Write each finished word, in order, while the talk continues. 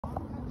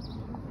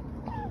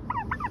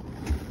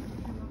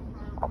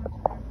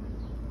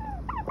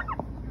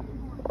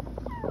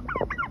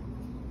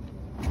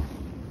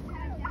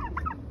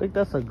think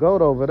that's a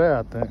goat over there,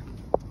 I think.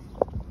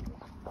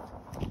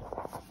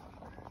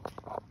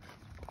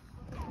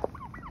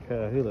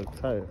 Yeah, he looks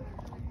tired.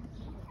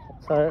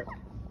 Tired?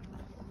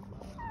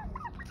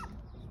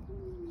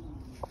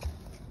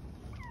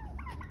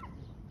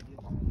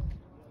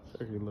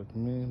 He look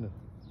mean.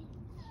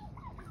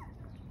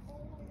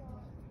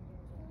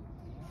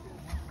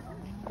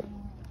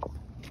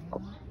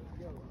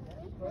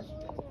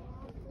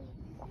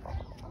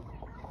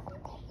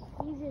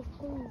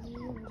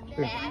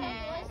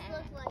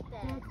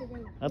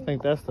 I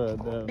think that's the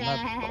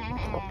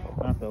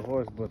not the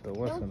horse, but the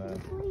what's the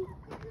name?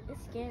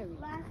 It's scary.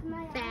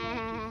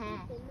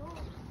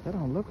 That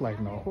don't look like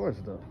no horse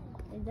though.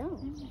 It don't.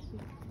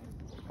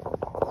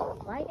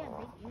 Why you got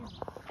big ears?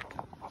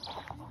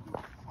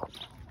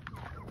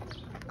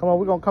 Come on,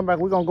 we're gonna come back.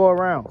 We're gonna go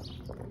around.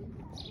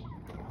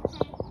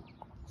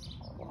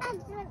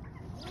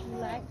 You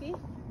like it?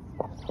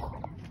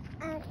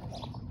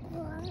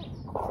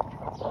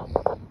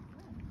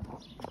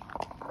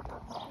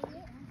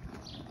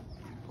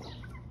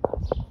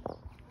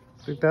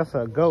 I think that's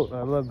a goat,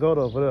 a little goat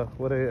over there.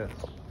 What it is?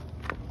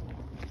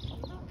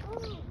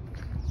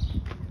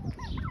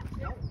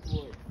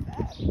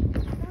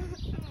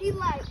 He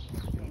like.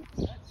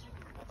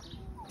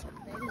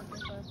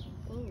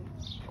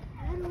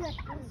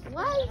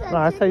 Why is that? No,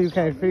 I say you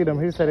can't feed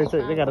them. He said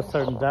they got a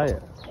certain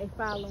diet. They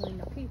following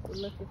the people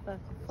looking for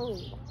some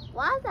food.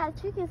 Why is that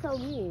chicken so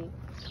big?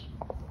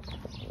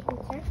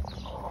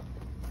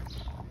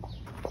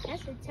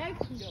 That's a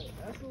turkey.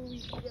 That's what we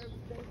eat every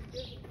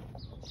Thanksgiving.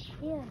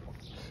 Yeah.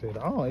 Shit, I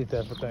don't eat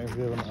that for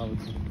Thanksgiving.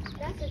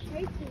 That's a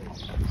turkey.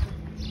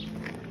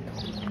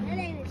 That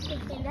ain't a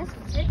chicken. That's a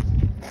turkey.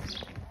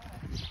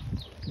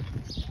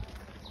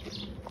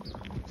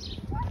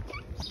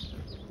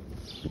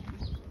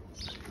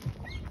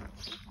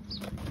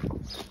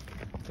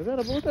 Is that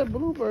what's that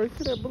bluebird?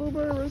 See that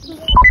bluebird right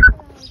there?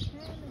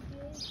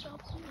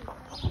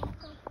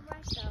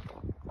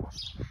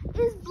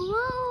 It's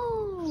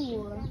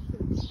blue.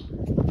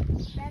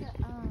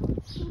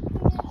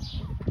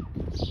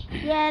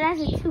 Yeah, that's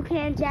a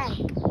toucan jack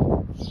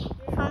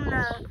from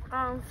the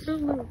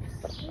Fruit Loops.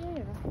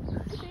 Yeah.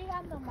 See,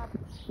 I know my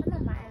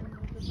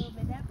animals a little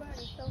bit. That bird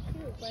is so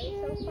cute, but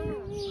it's so fun.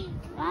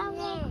 I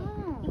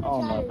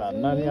don't know about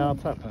none of y'all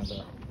talking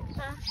about.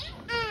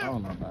 I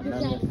don't know about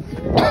none of y'all.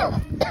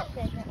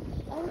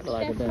 Look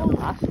like a damn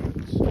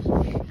ostrich.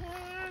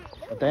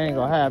 But they ain't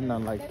gonna have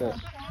nothing like that.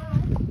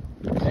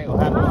 They ain't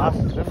gonna have no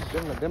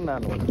ostrich. Them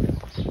not no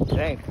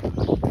dang.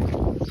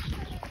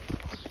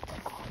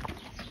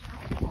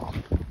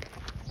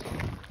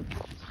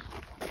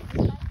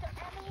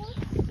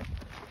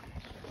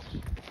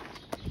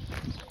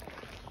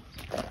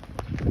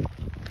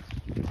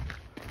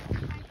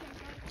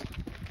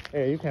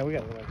 Yeah, you can. We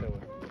gotta go back that way.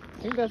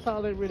 I think that's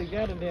all they really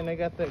got, and then they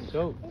got that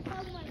goat.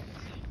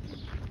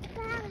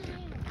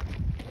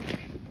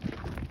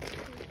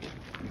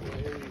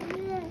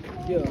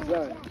 Yeah,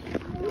 right.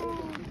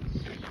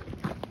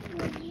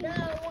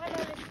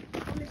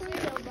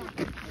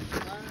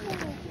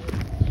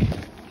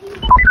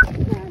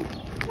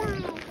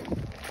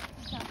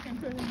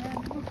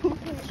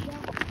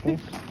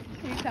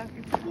 He's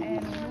talking to the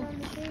animals.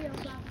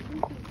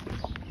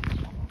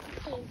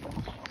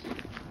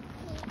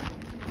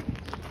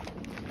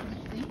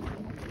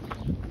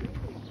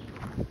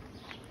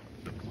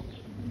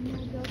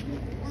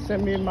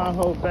 Send me my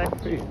whole back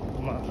feet.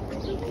 Come on.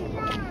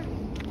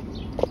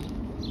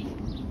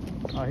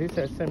 Oh, he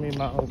said send me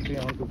my whole feet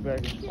on the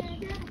back.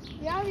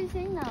 You already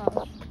seen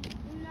those.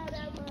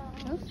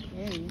 That's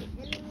scary.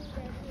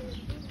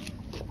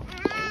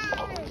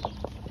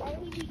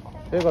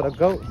 There go the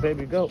goat,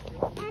 baby goat.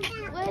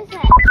 What is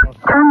that?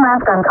 Turn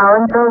left on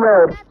Collinsville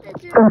Road.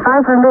 In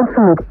 500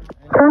 feet,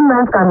 turn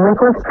left on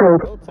Lakewood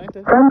Street. Goats, ain't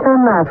they? Then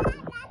turn left.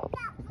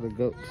 The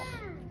goats.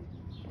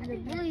 The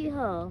booty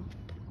hole.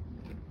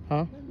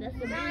 Huh? That's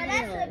the booty hole.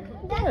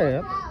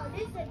 Yeah.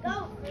 It's a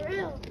goat for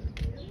real.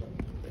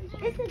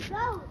 It's a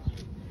goat.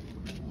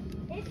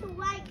 It's a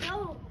white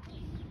goat.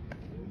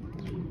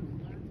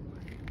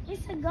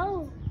 It's a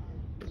goat.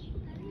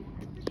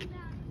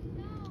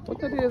 What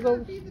that is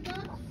over?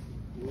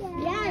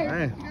 Yes.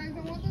 Man, You guys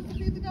don't want us to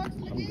feed the ducks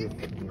and the I'm geese?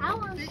 good. I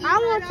want They eat to.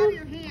 right out of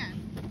your hand.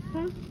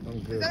 I'm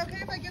Is good. that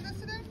okay if I give this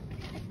to them?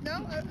 No? I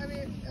mean,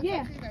 it's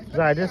Yeah. up to you guys.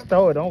 Sorry, just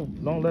throw it.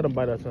 Don't let them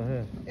bite us on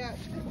here. Yeah,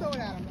 just throw it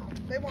at them.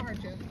 They won't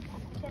hurt you.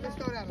 Just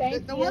throw it at them.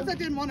 Thank The you. ones that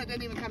didn't want it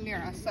didn't even come near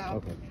us, so.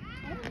 Okay.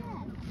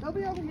 They'll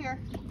be over here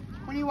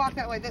when you walk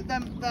that way.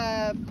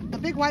 The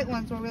big white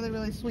ones were really,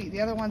 really sweet.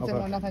 The other ones didn't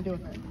Okay. want nothing to do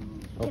with it.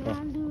 Okay.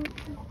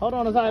 Hold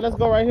on, Azai. Let's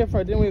go right here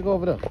first. Then we go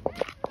over there. Okay.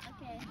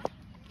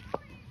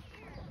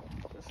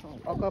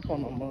 Walk up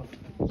on them, boss.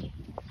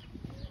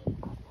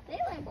 They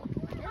like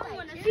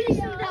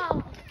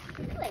Cheerios.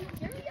 They like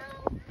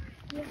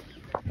Cheerios.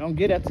 Don't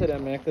get that to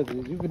them, man, because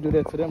if you can do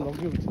that to them, don't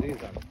give it to these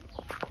animals.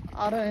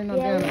 Oh, that ain't no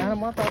Yeah, damn yeah.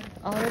 animal. I thought,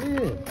 oh, it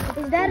is.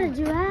 Is that a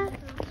giraffe?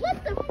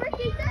 What the frick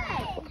is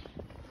that?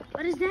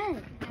 What is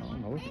that? I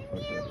don't know what the fuck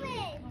that is.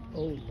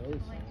 Oh, no.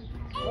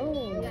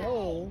 Oh,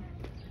 no.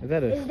 Is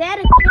that Is a that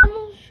a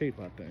camel? sheep,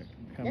 I think.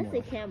 That's Come a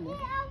on. camel.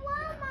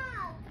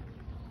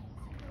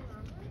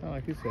 Sound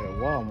like you said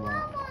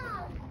Walmart.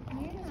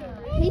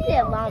 He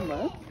said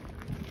llama.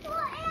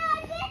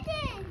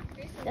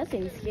 That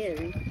seems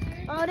scary.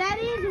 Oh, that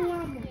is a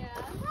llama.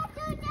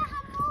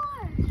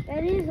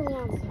 That is a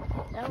llama.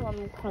 That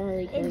llama's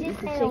probably like It it's just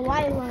a said a chicken.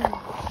 white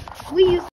llama. We used